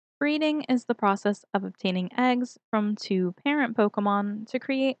Breeding is the process of obtaining eggs from two parent Pokemon to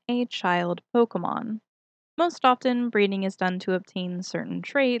create a child Pokemon. Most often, breeding is done to obtain certain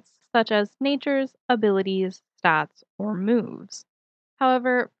traits, such as nature's, abilities, stats, or moves.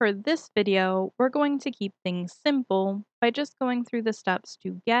 However, for this video, we're going to keep things simple by just going through the steps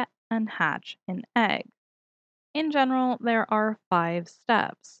to get and hatch an egg. In general, there are 5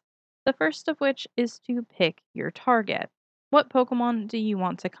 steps. The first of which is to pick your target. What Pokemon do you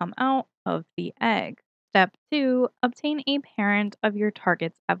want to come out of the egg? Step 2, obtain a parent of your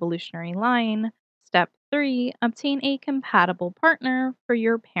target's evolutionary line. Step 3, obtain a compatible partner for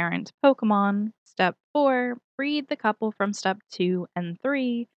your parent Pokemon. Step 4, breed the couple from step 2 and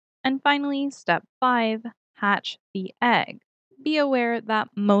 3. And finally, step 5, hatch the egg. Be aware that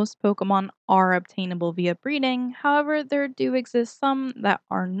most Pokemon are obtainable via breeding, however, there do exist some that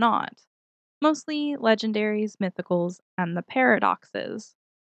are not. Mostly legendaries, mythicals, and the paradoxes.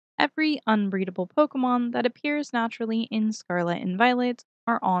 Every unbreedable Pokemon that appears naturally in Scarlet and Violet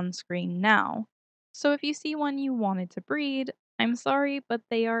are on screen now. So if you see one you wanted to breed, I'm sorry, but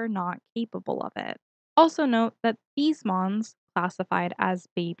they are not capable of it. Also note that these mons, classified as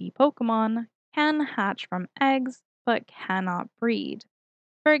baby Pokemon, can hatch from eggs but cannot breed.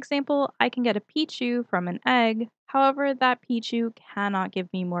 For example, I can get a Pichu from an egg, however, that Pichu cannot give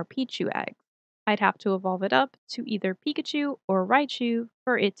me more Pichu eggs. I'd have to evolve it up to either Pikachu or Raichu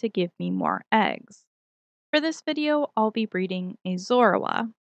for it to give me more eggs. For this video, I'll be breeding a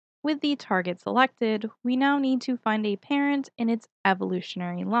Zorua. With the target selected, we now need to find a parent in its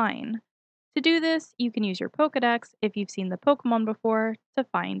evolutionary line. To do this, you can use your Pokedex if you've seen the Pokemon before to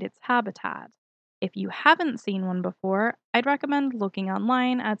find its habitat. If you haven't seen one before, I'd recommend looking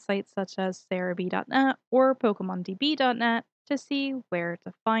online at sites such as Cerebi.net or PokemonDB.net to see where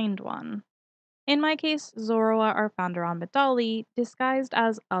to find one. In my case, Zorua are found around Medali, disguised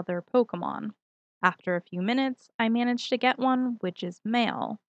as other Pokemon. After a few minutes, I managed to get one, which is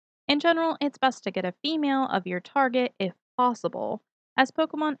male. In general, it's best to get a female of your target if possible, as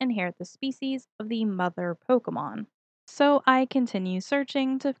Pokemon inherit the species of the mother Pokemon. So I continue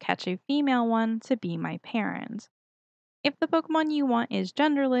searching to catch a female one to be my parent. If the Pokemon you want is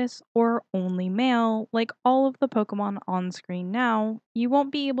genderless or only male, like all of the Pokemon on screen now, you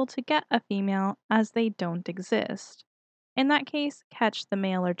won't be able to get a female as they don't exist. In that case, catch the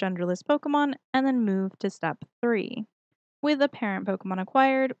male or genderless Pokemon and then move to step 3. With a parent Pokemon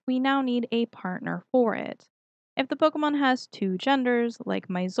acquired, we now need a partner for it. If the Pokemon has 2 genders, like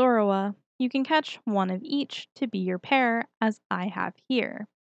my Zorua, you can catch one of each to be your pair, as I have here.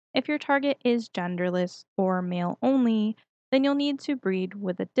 If your target is genderless or male only, then you'll need to breed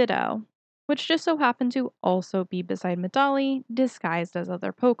with a Ditto, which just so happen to also be beside Medali, disguised as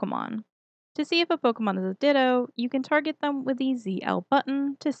other Pokemon. To see if a Pokemon is a Ditto, you can target them with the ZL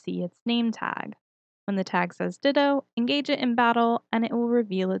button to see its name tag. When the tag says Ditto, engage it in battle and it will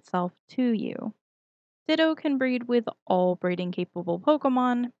reveal itself to you. Ditto can breed with all breeding capable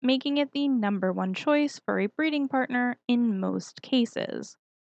Pokemon, making it the #1 choice for a breeding partner in most cases.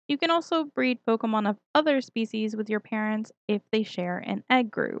 You can also breed Pokemon of other species with your parents if they share an egg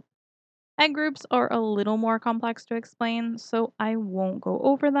group. Egg groups are a little more complex to explain, so I won't go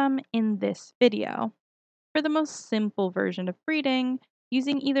over them in this video. For the most simple version of breeding,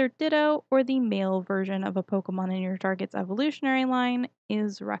 using either Ditto or the male version of a Pokemon in your target's evolutionary line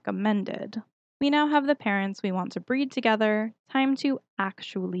is recommended. We now have the parents we want to breed together, time to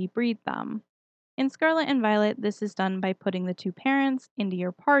actually breed them. In Scarlet and Violet, this is done by putting the 2 parents into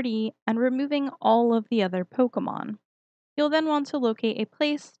your party and removing all of the other Pokemon. You'll then want to locate a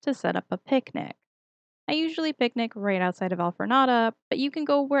place to set up a picnic. I usually picnic right outside of Alfornada, but you can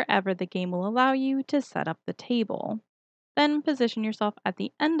go wherever the game will allow you to set up the table. Then position yourself at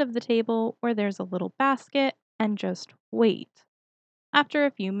the end of the table where there's a little basket and just wait. After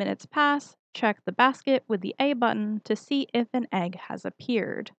a few minutes pass, check the basket with the A button to see if an egg has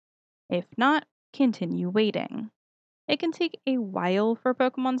appeared. If not, continue waiting. It can take a while for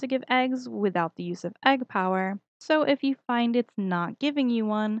Pokemon to give eggs without the use of egg power, so if you find it's not giving you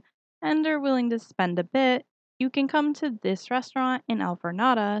one and are willing to spend a bit, you can come to this restaurant in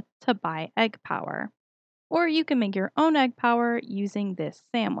Alfornada to buy egg power. Or you can make your own egg power using this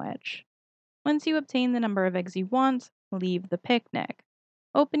sandwich. Once you obtain the number of eggs you want, leave the picnic.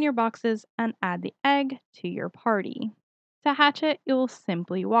 Open your boxes and add the egg to your party. To hatch it, you'll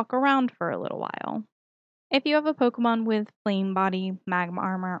simply walk around for a little while. If you have a Pokemon with Flame Body, Magma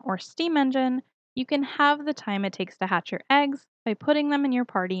Armor, or Steam Engine, you can have the time it takes to hatch your eggs by putting them in your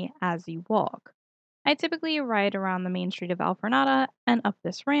party as you walk. I typically ride around the main street of Alfornada and up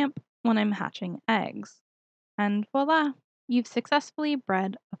this ramp when I'm hatching eggs. And voila, you've successfully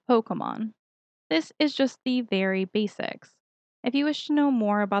bred a Pokemon. This is just the very basics. If you wish to know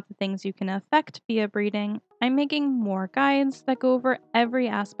more about the things you can affect via breeding, I'm making more guides that go over every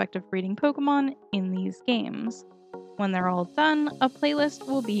aspect of breeding Pokemon in these games. When they're all done, a playlist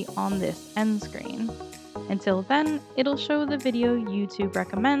will be on this end screen. Until then, it'll show the video YouTube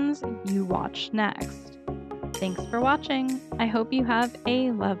recommends you watch next. Thanks for watching. I hope you have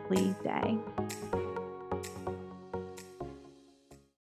a lovely day.